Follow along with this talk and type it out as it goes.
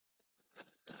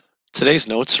Today's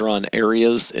notes are on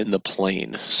areas in the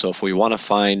plane. So if we want to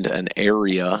find an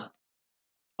area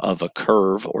of a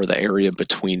curve or the area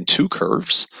between two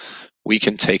curves, we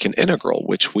can take an integral,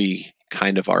 which we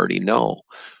kind of already know.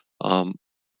 Um,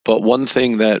 but one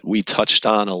thing that we touched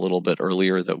on a little bit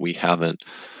earlier that we haven't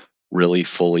really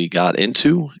fully got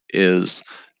into is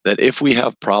that if we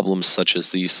have problems such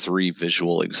as these three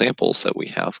visual examples that we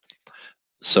have,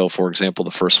 so for example, the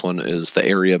first one is the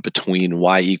area between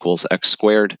y equals x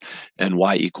squared and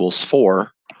y equals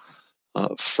 4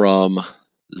 from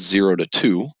 0 to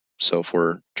 2. So if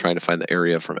we're trying to find the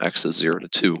area from x is 0 to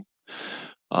 2,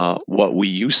 what we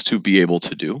used to be able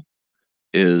to do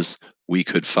is we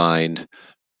could find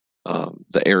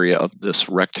the area of this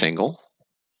rectangle,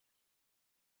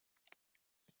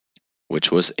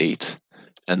 which was 8,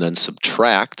 and then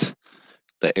subtract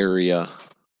the area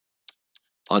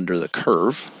under the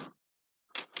curve,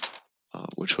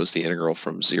 which was the integral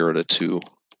from 0 to 2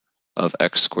 of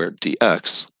x squared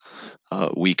dx.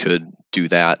 We could do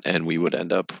that and we would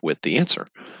end up with the answer.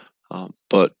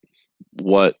 But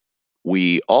what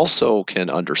we also can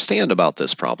understand about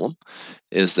this problem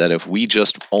is that if we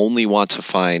just only want to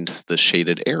find the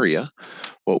shaded area,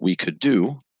 what we could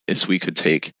do is we could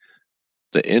take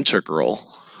the integral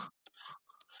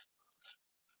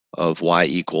of y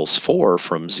equals 4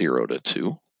 from 0 to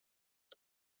 2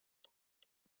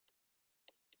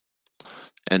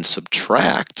 and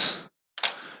subtract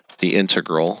the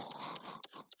integral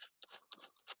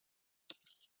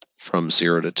from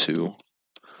 0 to 2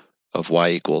 of y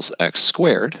equals x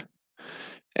squared,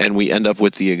 and we end up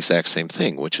with the exact same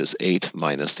thing, which is 8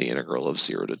 minus the integral of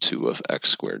 0 to 2 of x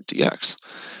squared dx.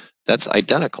 That's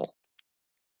identical.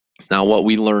 Now what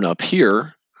we learn up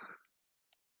here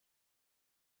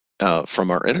from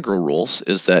our integral rules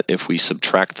is that if we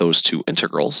subtract those two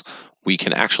integrals, we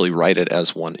can actually write it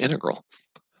as one integral.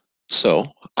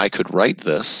 So I could write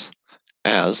this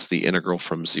as the integral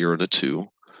from 0 to 2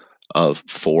 of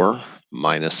 4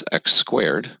 minus x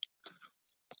squared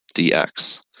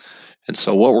dx. And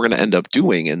so what we're going to end up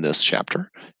doing in this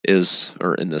chapter is,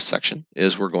 or in this section,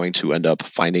 is we're going to end up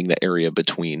finding the area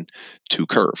between two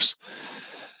curves.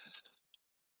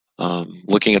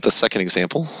 Looking at the second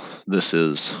example, this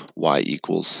is y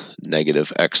equals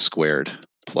negative x squared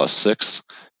plus 6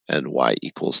 and y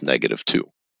equals negative 2.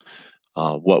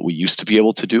 What we used to be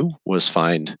able to do was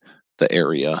find the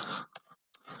area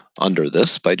under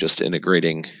this by just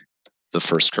integrating the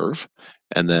first curve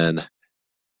and then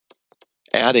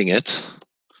adding it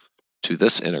to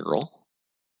this integral,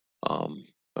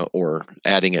 or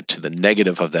adding it to the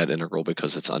negative of that integral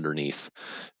because it's underneath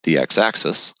the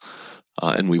x-axis,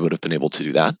 and we would have been able to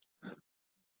do that.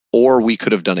 Or we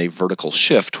could have done a vertical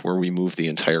shift where we move the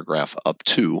entire graph up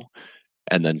 2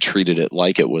 and then treated it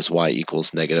like it was y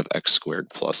equals negative x squared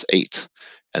plus 8,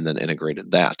 and then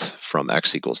integrated that from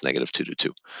x equals negative 2 to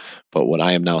 2. But what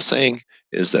I am now saying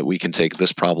is that we can take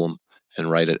this problem and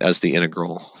write it as the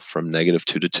integral from negative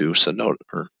 2 to 2. So note,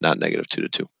 or not negative 2 to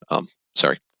 2,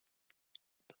 sorry.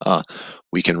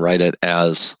 We can write it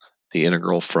as the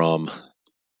integral from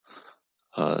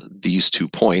these 2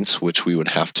 points, which we would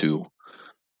have to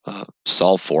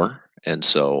solve for. And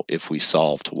so if we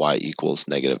solved y equals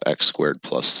negative x squared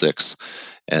plus 6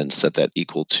 and set that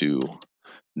equal to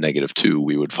negative 2,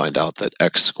 we would find out that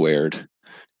x squared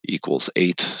equals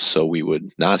 8. So we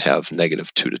would not have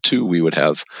negative 2 to 2. We would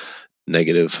have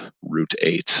negative root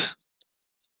 8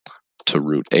 to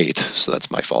root 8. So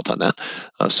that's my fault on that.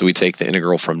 So we take the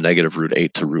integral from negative root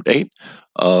 8 to root 8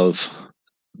 of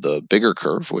the bigger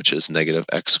curve, which is negative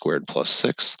x squared plus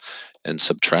 6, and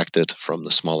subtract it from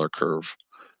the smaller curve,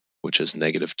 which is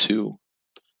negative 2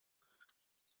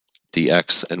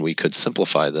 dx, and we could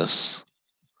simplify this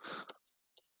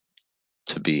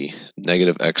to be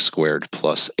negative x squared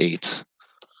plus 8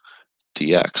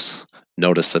 dx.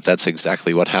 Notice that that's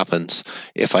exactly what happens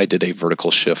if I did a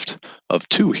vertical shift of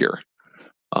 2 here.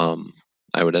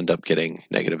 I would end up getting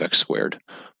negative x squared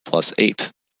plus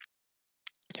 8.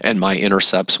 And my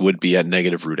intercepts would be at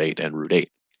negative root 8 and root 8.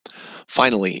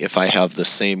 Finally, if I have the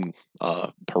same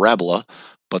parabola,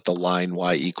 but the line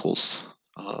y equals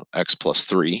x plus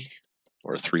 3,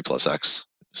 or 3 plus x,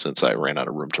 since I ran out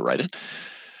of room to write it,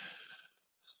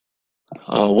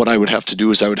 what I would have to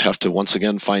do is I would have to once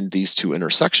again find these two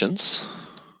intersections.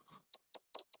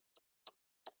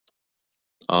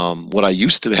 What I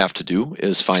used to have to do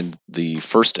is find the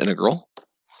first integral,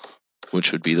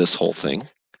 which would be this whole thing,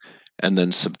 and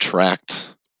then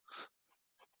subtract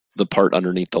the part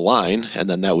underneath the line, and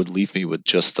then that would leave me with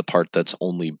just the part that's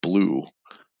only blue,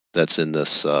 that's in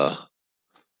this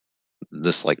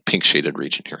this like pink shaded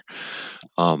region here.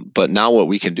 But now what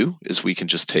we can do is we can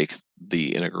just take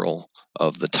the integral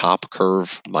of the top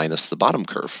curve minus the bottom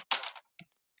curve.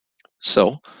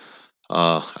 So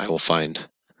I will find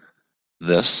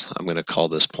this. I'm going to call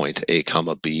this point A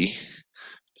comma B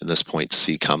and this point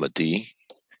C comma D.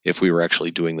 If we were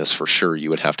actually doing this for sure, you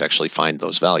would have to actually find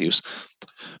those values.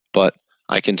 But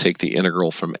I can take the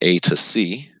integral from A to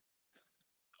C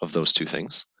of those two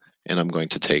things, and I'm going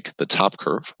to take the top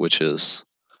curve, which is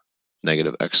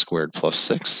negative x squared plus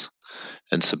 6,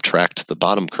 and subtract the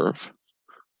bottom curve,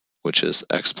 which is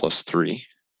x plus 3.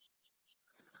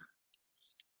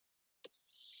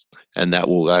 And that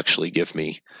will actually give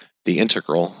me the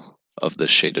integral of this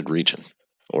shaded region,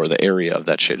 or the area of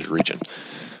that shaded region.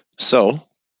 So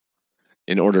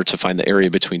in order to find the area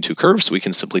between two curves, we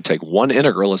can simply take one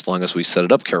integral as long as we set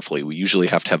it up carefully. We usually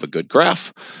have to have a good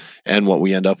graph, and what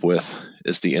we end up with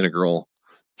is the integral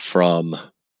from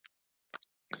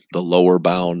the lower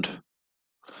bound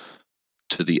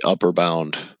to the upper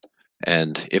bound.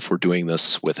 And if we're doing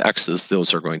this with x's,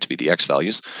 those are going to be the x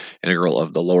values. Integral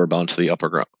of the lower bound to the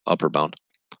upper bound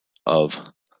of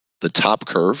the top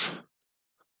curve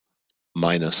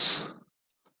minus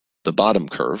the bottom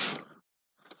curve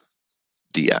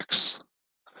dx.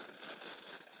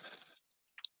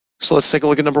 So let's take a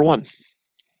look at number 1.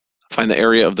 Find the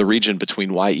area of the region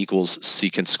between y equals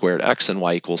secant squared x and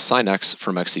y equals sine x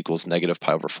from x equals negative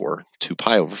pi over 4 to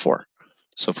pi over 4.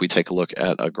 So if we take a look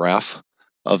at a graph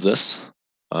of this,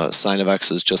 sine of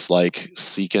x is just like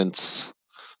secant's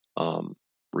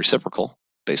reciprocal,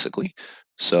 basically.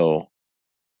 So,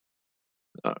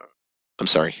 I'm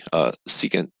sorry,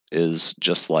 secant is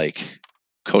just like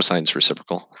cosine's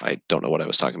reciprocal. I don't know what I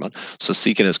was talking about. So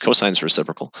secant is cosine's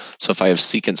reciprocal. So if I have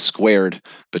secant squared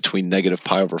between negative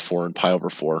pi over 4 and pi over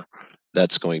 4,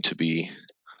 that's going to be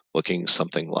looking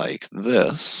something like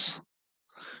this.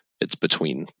 It's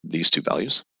between these two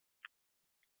values.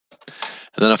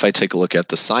 And then if I take a look at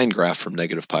the sine graph from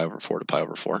negative pi over 4 to pi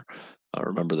over 4,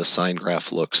 remember the sine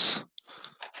graph looks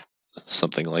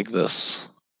something like this.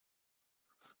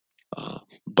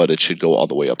 But it should go all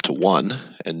the way up to 1.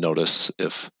 And notice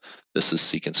if this is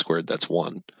secant squared, that's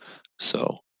 1.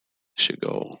 So it should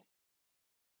go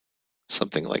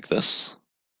something like this.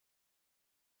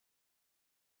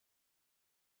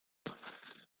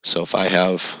 So if I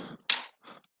have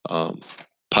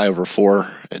pi over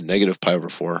 4 and negative pi over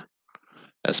 4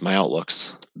 as my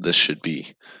outlooks, this should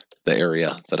be the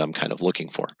area that I'm kind of looking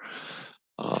for.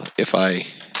 If I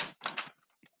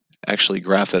actually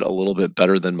graph it a little bit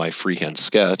better than my freehand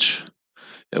sketch,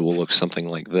 it will look something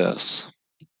like this.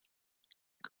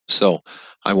 So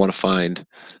I want to find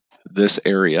this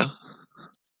area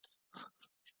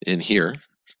in here.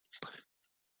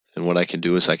 And what I can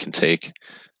do is I can take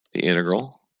the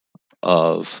integral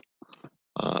of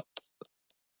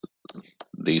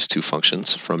these two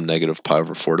functions from negative pi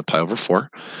over 4 to pi over 4.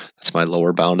 That's my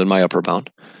lower bound and my upper bound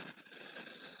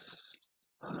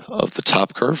of the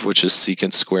top curve, which is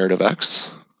secant squared of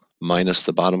x, minus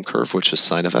the bottom curve, which is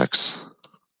sine of x,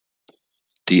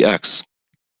 dx.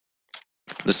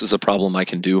 This is a problem I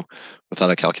can do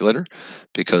without a calculator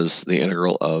because the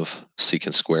integral of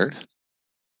secant squared,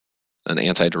 an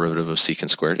antiderivative of secant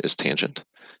squared, is tangent,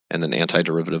 and an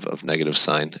antiderivative of negative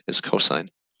sine is cosine.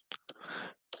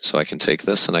 So I can take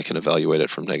this and I can evaluate it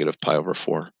from negative pi over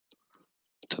 4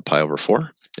 to pi over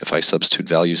 4. If I substitute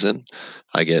values in,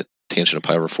 I get tangent of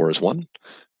pi over 4 is 1.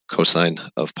 Cosine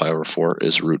of pi over 4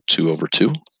 is root 2 over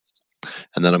 2.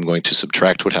 And then I'm going to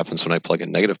subtract what happens when I plug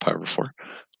in negative pi over 4.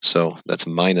 So that's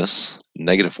minus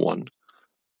negative 1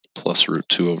 plus root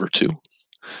 2 over 2.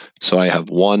 So I have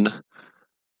 1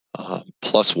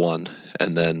 plus 1,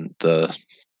 and then the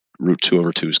root 2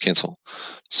 over 2's cancel.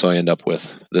 So I end up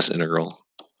with this integral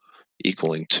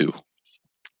equaling 2.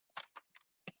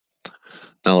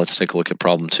 Now let's take a look at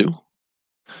problem 2.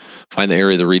 Find the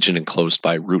area of the region enclosed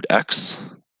by root x,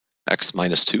 x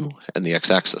minus 2, and the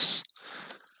x-axis.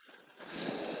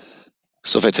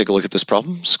 So if I take a look at this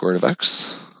problem, square root of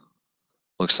x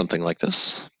looks something like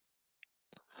this.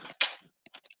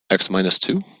 X minus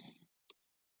 2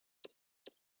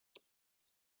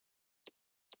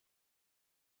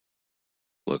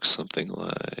 looks something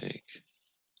like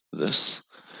this.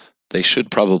 They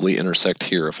should probably intersect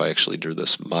here if I actually drew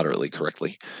this moderately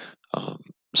correctly.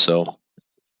 So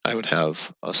I would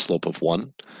have a slope of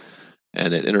 1,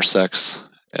 and it intersects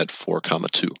at 4 comma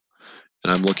 2.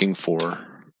 And I'm looking for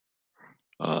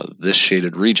this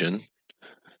shaded region.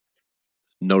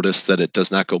 Notice that it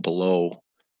does not go below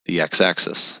the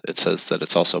x-axis. It says that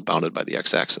it's also bounded by the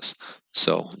x-axis.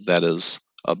 So that is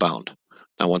a bound.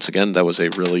 Now, once again, that was a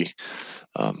really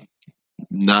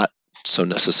not so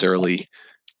necessarily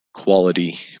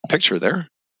quality picture there,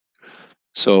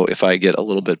 So if I get a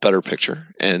little bit better picture,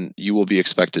 and you will be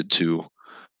expected to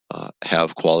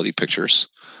have quality pictures.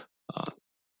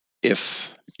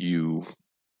 If you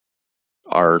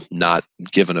are not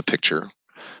given a picture,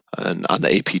 and on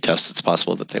the AP test, it's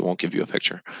possible that they won't give you a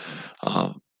picture.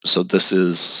 So this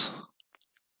is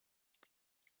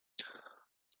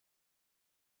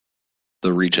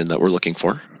the region that we're looking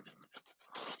for.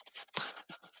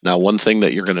 Now, one thing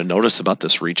that you're going to notice about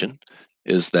this region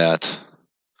is that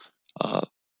uh,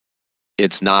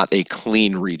 it's not a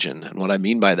clean region. And what I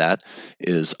mean by that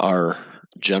is our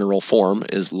general form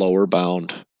is lower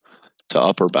bound to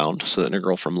upper bound. So the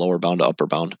integral from lower bound to upper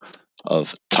bound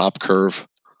of top curve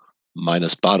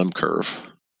minus bottom curve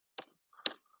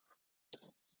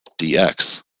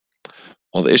dx.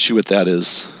 Well, the issue with that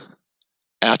is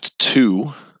at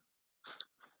 2,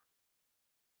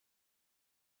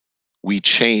 we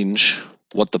change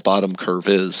what the bottom curve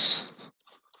is.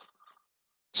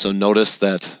 So notice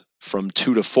that from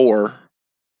 2 to 4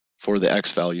 for the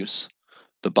x values,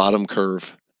 the bottom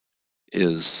curve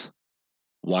is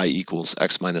y equals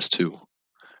x minus 2.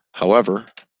 However,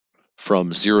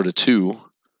 from 0 to 2,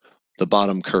 the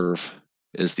bottom curve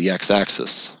is the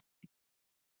x-axis,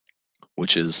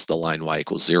 which is the line y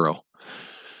equals 0.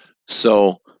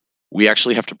 So we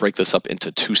actually have to break this up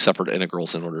into 2 separate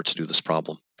integrals in order to do this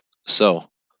problem. So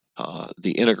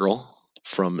the integral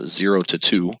from 0 to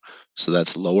 2, so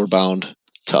that's lower bound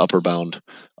to upper bound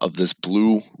of this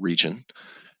blue region,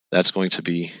 that's going to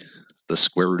be the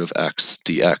square root of x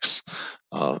dx.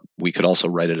 We could also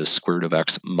write it as square root of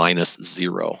x minus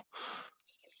 0.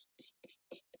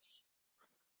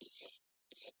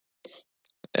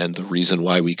 And the reason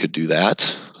why we could do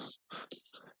that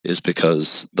is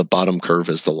because the bottom curve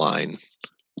is the line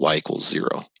y equals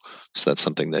 0. So that's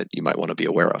something that you might want to be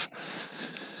aware of.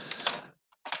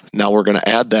 Now we're going to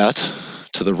add that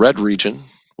to the red region,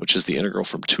 which is the integral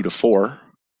from 2 to 4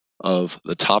 of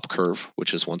the top curve,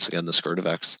 which is once again the square root of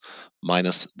x,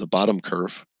 minus the bottom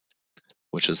curve,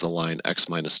 which is the line x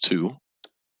minus 2,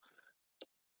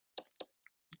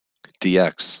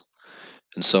 dx.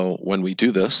 And so when we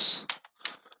do this,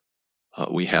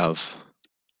 we have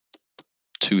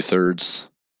 2/3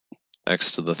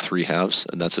 x to the 3 halves,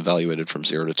 and that's evaluated from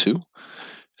 0 to 2.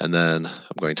 And then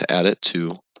I'm going to add it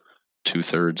to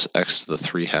 2/3 x to the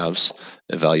 3 halves,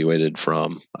 evaluated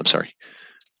from,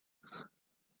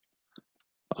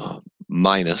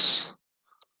 minus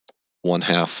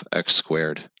 1/2 x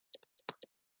squared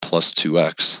plus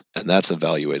 2x, and that's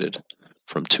evaluated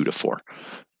from 2 to 4.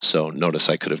 So notice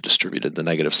I could have distributed the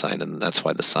negative sign, and that's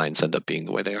why the signs end up being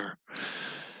the way they are.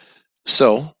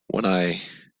 So when I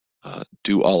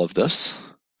do all of this,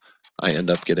 I end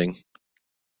up getting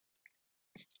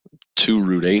 2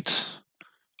 root 8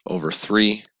 over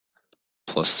 3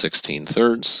 plus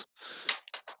 16/3.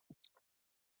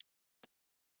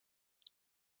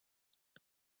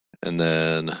 And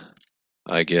then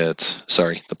I get,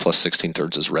 sorry, the plus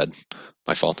 16/3 is red,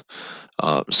 my fault.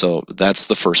 So that's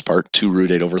the first part, 2 root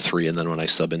 8 over 3, and then when I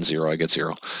sub in 0, I get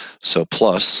 0. So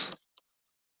plus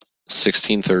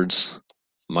 16/3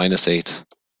 minus 8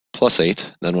 plus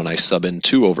 8. Then when I sub in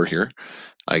 2 over here,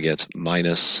 I get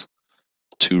minus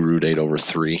 2 root 8 over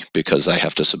 3 because I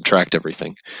have to subtract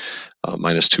everything.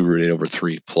 Minus 2 root 8 over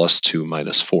 3 plus 2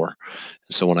 minus 4.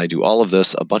 And so when I do all of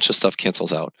this, a bunch of stuff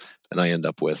cancels out, and I end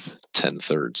up with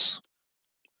 10/3.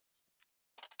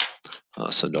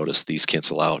 So notice these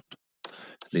cancel out.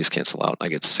 These cancel out. I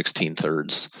get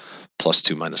 16/3 plus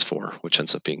 2 minus 4, which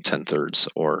ends up being 10/3,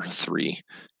 or 3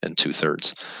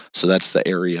 2/3. So that's the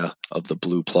area of the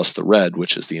blue plus the red,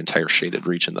 which is the entire shaded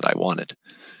region that I wanted.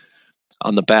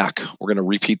 On the back, we're going to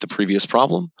repeat the previous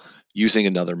problem using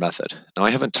another method. Now,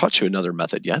 I haven't taught you another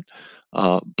method yet,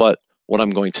 but what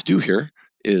I'm going to do here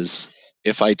is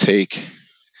if I take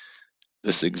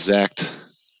this exact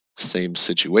same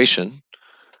situation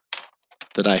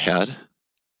that I had,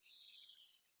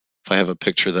 if I have a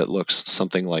picture that looks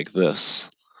something like this,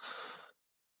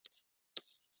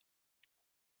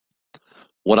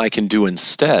 what I can do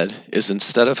instead is,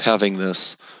 instead of having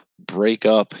this break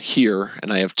up here,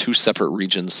 and I have 2 separate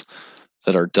regions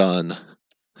that are done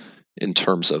in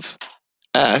terms of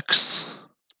x,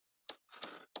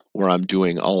 where I'm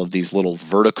doing all of these little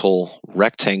vertical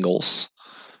rectangles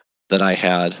that I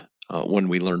had when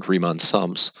we learned Riemann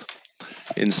sums.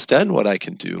 Instead, what I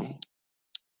can do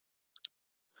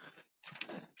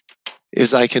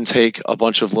is I can take a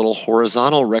bunch of little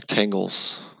horizontal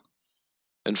rectangles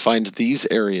and find these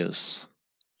areas.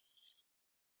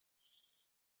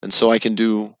 And so I can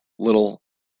do little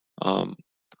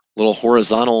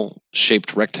horizontal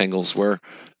shaped rectangles where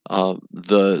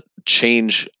the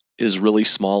change is really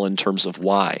small in terms of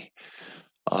y.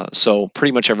 So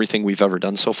pretty much everything we've ever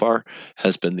done so far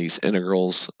has been these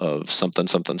integrals of something,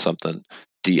 something, something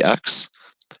dx.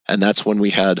 And that's when we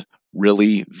had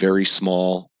really very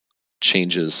small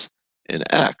changes in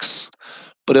x.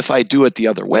 But if I do it the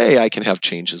other way, I can have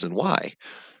changes in y,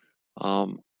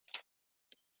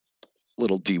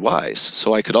 little dy's.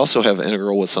 So I could also have an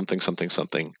integral with something, something,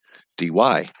 something dy.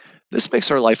 This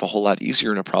makes our life a whole lot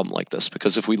easier in a problem like this,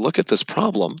 because if we look at this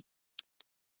problem,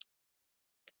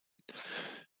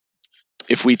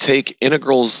 if we take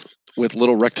integrals with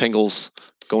little rectangles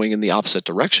going in the opposite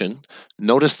direction,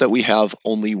 notice that we have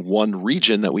only one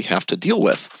region that we have to deal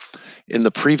with. In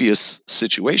the previous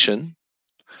situation,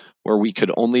 where we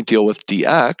could only deal with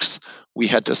dx, we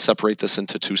had to separate this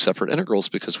into two separate integrals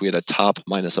because we had a top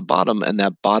minus a bottom, and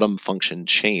that bottom function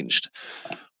changed.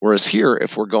 Whereas here,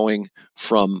 if we're going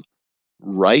from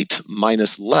right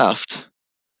minus left,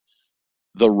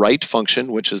 the right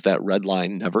function, which is that red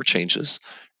line, never changes,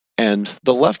 and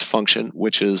the left function,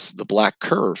 which is the black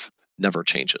curve, never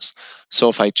changes. So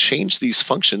if I change these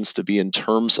functions to be in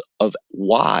terms of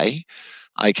y,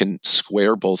 I can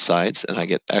square both sides, and I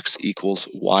get x equals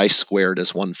y squared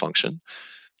as one function,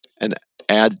 and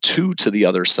add 2 to the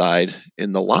other side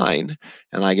in the line,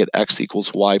 and I get x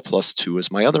equals y plus 2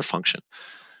 as my other function.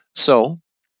 So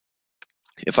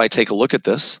if I take a look at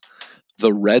this,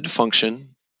 the red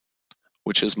function,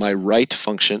 which is my right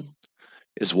function,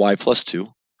 is y plus 2,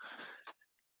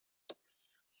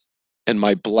 and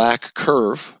my black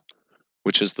curve,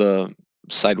 which is the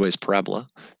sideways parabola,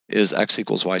 is x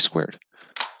equals y squared.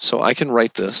 So I can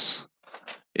write this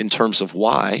in terms of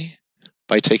y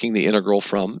by taking the integral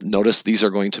from, notice these are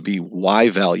going to be y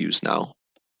values now.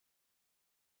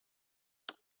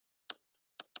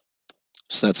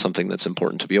 So that's something that's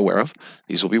important to be aware of.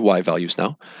 These will be y values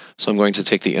now. So I'm going to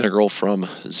take the integral from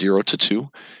 0 to 2,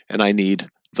 and I need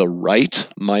the right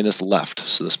minus left.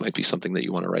 So this might be something that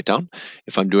you want to write down.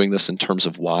 If I'm doing this in terms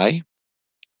of y,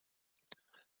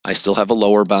 I still have a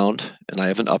lower bound and I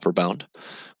have an upper bound,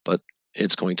 but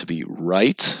it's going to be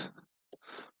right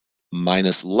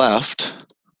minus left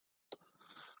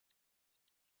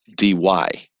dy.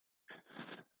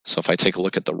 So if I take a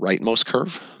look at the rightmost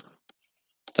curve,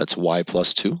 that's y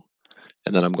plus 2.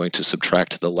 And then I'm going to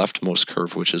subtract the leftmost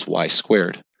curve, which is y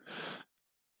squared.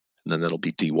 And then that'll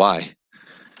be dy.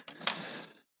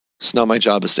 So now my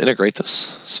job is to integrate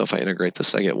this. So if I integrate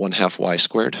this, I get 1/2 y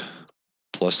squared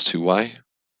plus 2y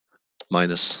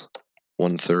minus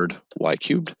 1/3 y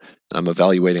cubed. And I'm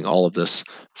evaluating all of this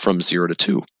from 0 to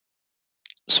 2.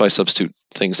 So I substitute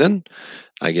things in.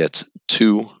 I get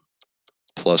 2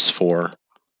 plus 4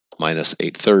 minus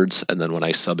 8/3. And then when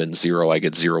I sub in 0, I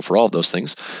get 0 for all of those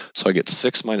things. So I get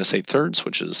 6 minus 8/3,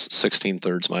 which is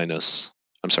 16/3 minus,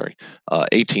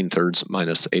 18/3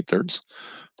 minus 8/3,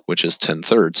 which is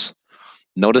 10/3.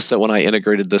 Notice that when I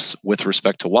integrated this with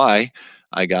respect to y,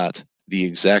 I got the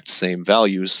exact same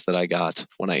values that I got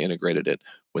when I integrated it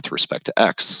with respect to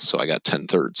x. So I got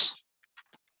 10/3.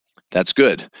 That's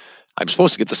good. I'm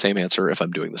supposed to get the same answer if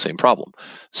I'm doing the same problem.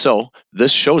 So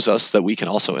this shows us that we can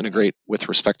also integrate with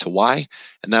respect to y,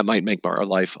 and that might make our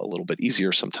life a little bit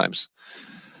easier sometimes.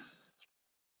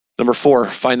 Number 4,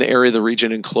 find the area of the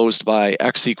region enclosed by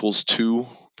x equals 2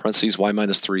 parentheses y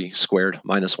minus 3 squared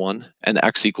minus 1 and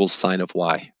x equals sine of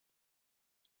y.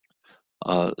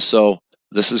 So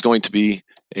this is going to be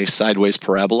a sideways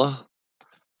parabola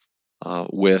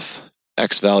with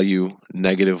x value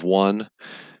 -1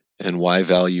 and y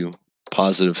value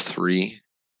 +3.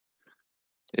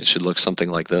 It should look something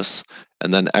like this.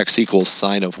 And then x equals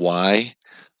sine of y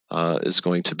is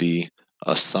going to be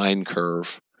a sine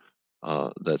curve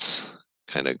that's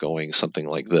kind of going something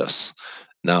like this.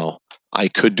 Now, I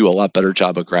could do a lot better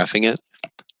job of graphing it,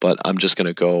 but I'm just going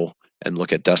to go and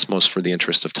look at Desmos for the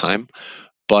interest of time.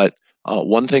 But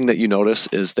one thing that you notice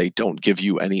is they don't give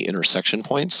you any intersection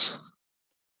points.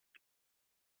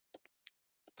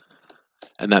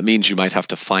 And that means you might have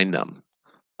to find them.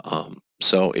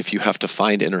 So if you have to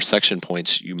find intersection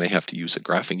points, you may have to use a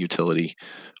graphing utility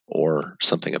or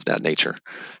something of that nature.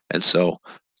 And so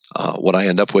what I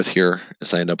end up with here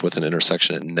is I end up with an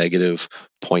intersection at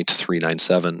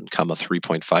 -0.397,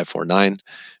 3.549.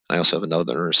 I also have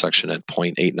another intersection at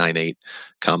 0.898,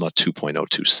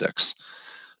 2.026.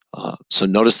 So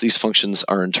notice these functions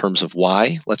are in terms of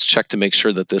y. Let's check to make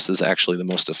sure that this is actually the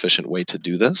most efficient way to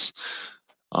do this.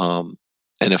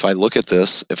 And if I look at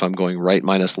this, if I'm going right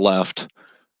minus left,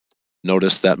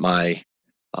 notice that my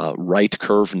right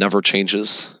curve never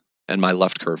changes and my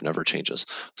left curve never changes.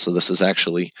 So this is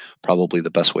actually probably the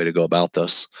best way to go about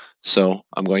this. So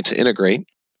I'm going to integrate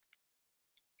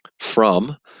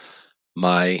from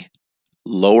my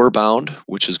lower bound,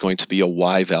 which is going to be a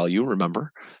y value,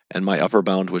 remember, and my upper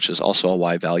bound, which is also a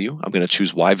y value. I'm going to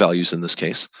choose y values in this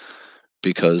case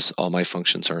because all my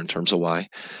functions are in terms of y.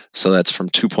 So that's from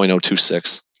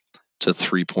 2.026 to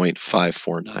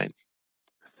 3.549.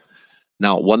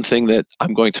 Now, one thing that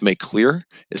I'm going to make clear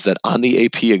is that on the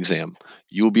AP exam,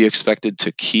 you will be expected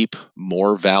to keep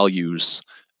more values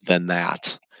than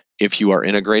that if you are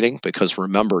integrating, because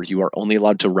remember, you are only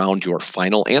allowed to round your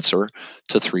final answer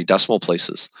to 3 decimal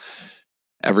places.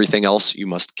 Everything else you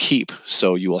must keep.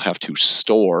 So you will have to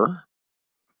store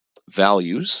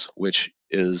values, which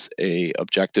is a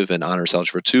objective in Honors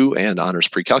Algebra 2 and Honors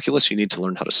Pre-Calculus. You need to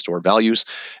learn how to store values.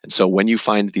 And so when you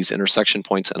find these intersection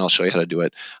points, and I'll show you how to do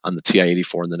it on the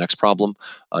TI-84 in the next problem,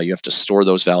 you have to store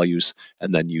those values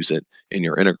and then use it in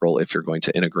your integral if you're going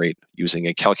to integrate using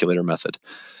a calculator method.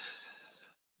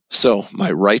 So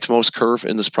my rightmost curve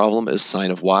in this problem is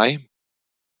sine of y.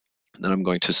 And then I'm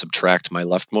going to subtract my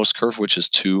leftmost curve, which is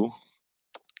 2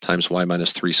 times y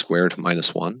minus 3 squared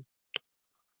minus 1.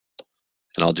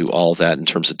 And I'll do all of that in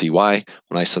terms of dy. When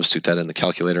I substitute that in the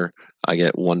calculator, I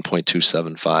get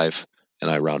 1.275,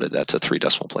 and I rounded that to 3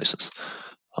 decimal places.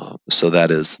 So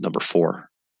that is number 4.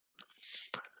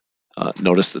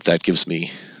 Notice that that gives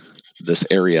me this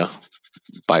area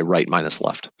by right minus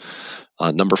left.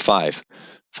 Number 5,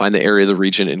 find the area of the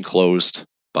region enclosed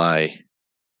by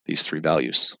these 3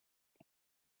 values,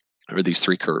 or these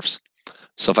 3 curves.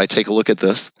 So if I take a look at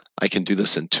this, I can do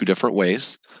this in 2 different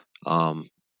ways, and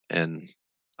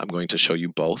I'm going to show you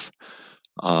both.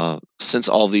 Since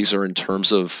all these are in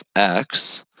terms of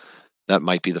x, that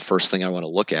might be the first thing I want to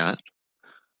look at.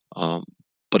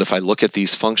 But if I look at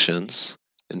these functions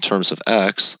in terms of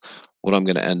x, what I'm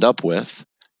going to end up with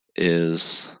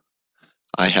is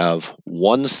I have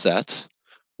one set,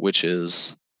 which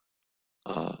is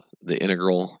the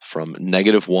integral from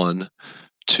 -1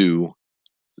 to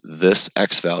this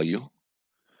x value,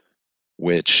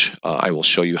 which I will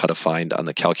show you how to find on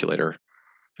the calculator.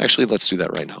 Actually, let's do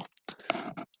that right now.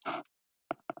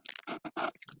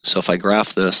 So if I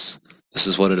graph this, this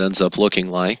is what it ends up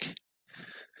looking like.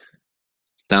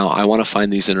 Now I want to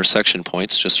find these intersection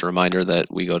points. Just a reminder that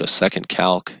we go to second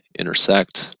calc,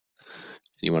 intersect,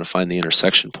 and you want to find the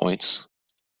intersection points.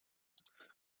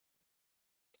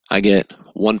 I get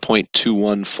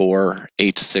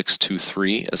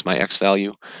 1.2148623 as my x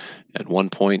value, and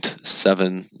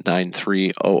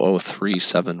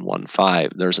 1.793003715.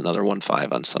 There's another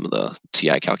 15 on some of the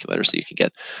TI calculators that you can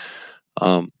get.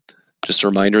 Just a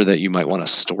reminder that you might want to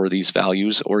store these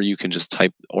values, or you can just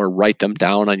type or write them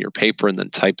down on your paper and then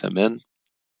type them in.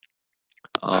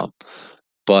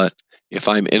 But if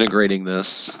I'm integrating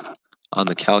this on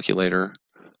the calculator,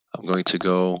 I'm going to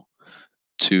go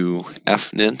to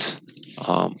fnint,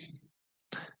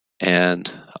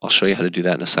 and I'll show you how to do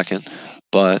that in a second.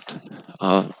 But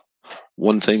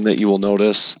one thing that you will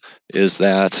notice is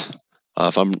that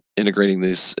if I'm integrating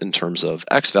these in terms of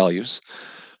x values,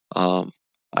 I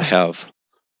have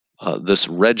this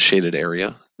red shaded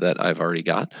area that I've already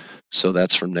got. So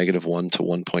that's from -1 to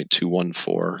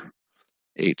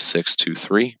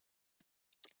 1.2148623.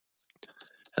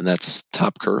 And that's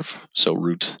top curve. So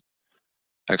root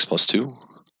x plus 2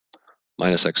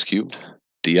 minus x cubed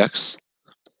dx.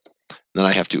 Then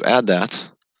I have to add that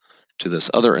to this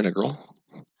other integral,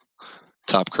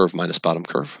 top curve minus bottom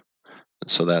curve.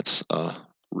 And so that's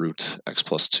root x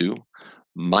plus 2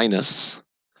 minus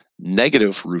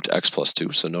negative root x plus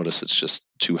 2. So notice it's just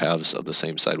 2 halves of the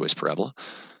same sideways parabola.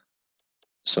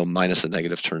 So minus a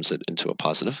negative turns it into a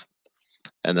positive.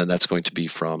 And then that's going to be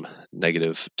from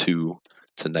 -2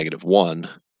 to -1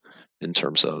 in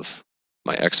terms of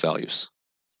my x values.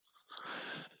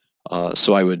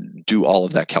 So I would do all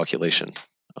of that calculation.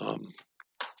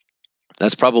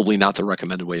 That's probably not the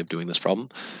recommended way of doing this problem,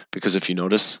 because if you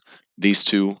notice, these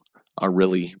two are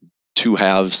really 2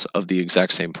 halves of the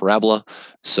exact same parabola.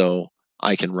 So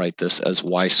I can write this as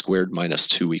y squared minus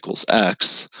 2 equals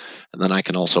x. And then I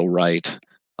can also write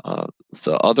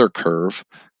the other curve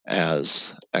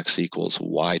as x equals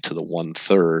y to the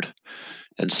 1/3.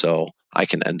 And so I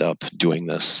can end up doing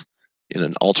this in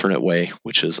an alternate way,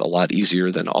 which is a lot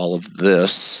easier than all of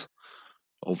this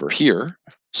over here.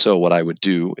 So what I would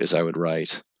do is I would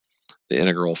write the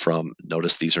integral from,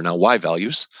 notice these are now y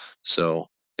values. So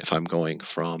if I'm going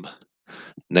from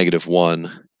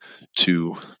 -1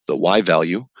 to the y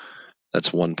value,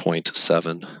 that's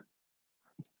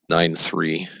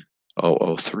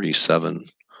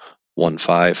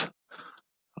 1.793003715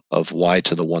 of y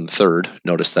to the 1/3.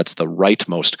 Notice that's the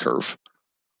rightmost curve.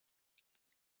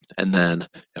 And then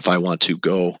if I want to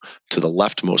go to the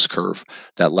leftmost curve,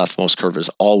 that leftmost curve is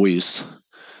always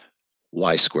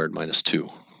y squared minus 2.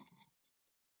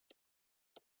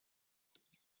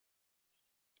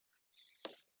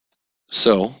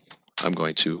 So I'm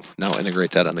going to now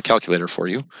integrate that on the calculator for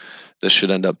you. This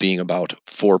should end up being about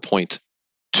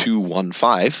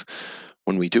 4.215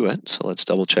 when we do it. So let's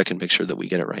double check and make sure that we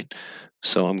get it right.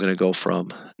 So I'm going to go from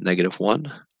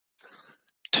 -1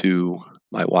 to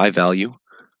my y value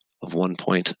of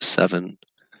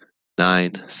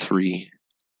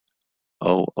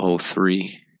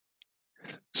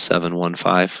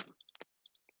 1.793003715.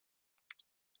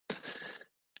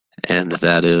 And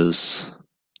that is,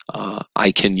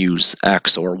 I can use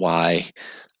x or y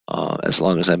as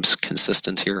long as I'm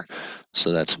consistent here.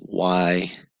 So that's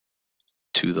y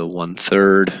to the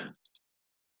 1/3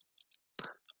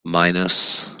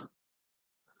 minus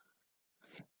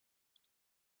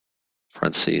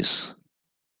parentheses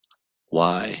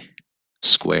y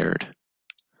squared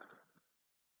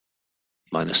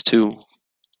minus 2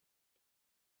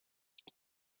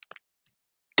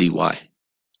 dy.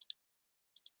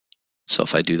 So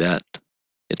if I do that,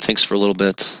 it thinks for a little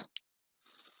bit,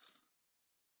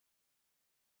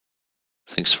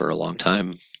 thinks for a long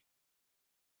time,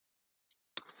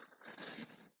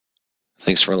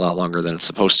 thinks for a lot longer than it's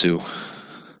supposed to,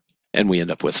 and we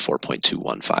end up with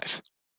 4.215.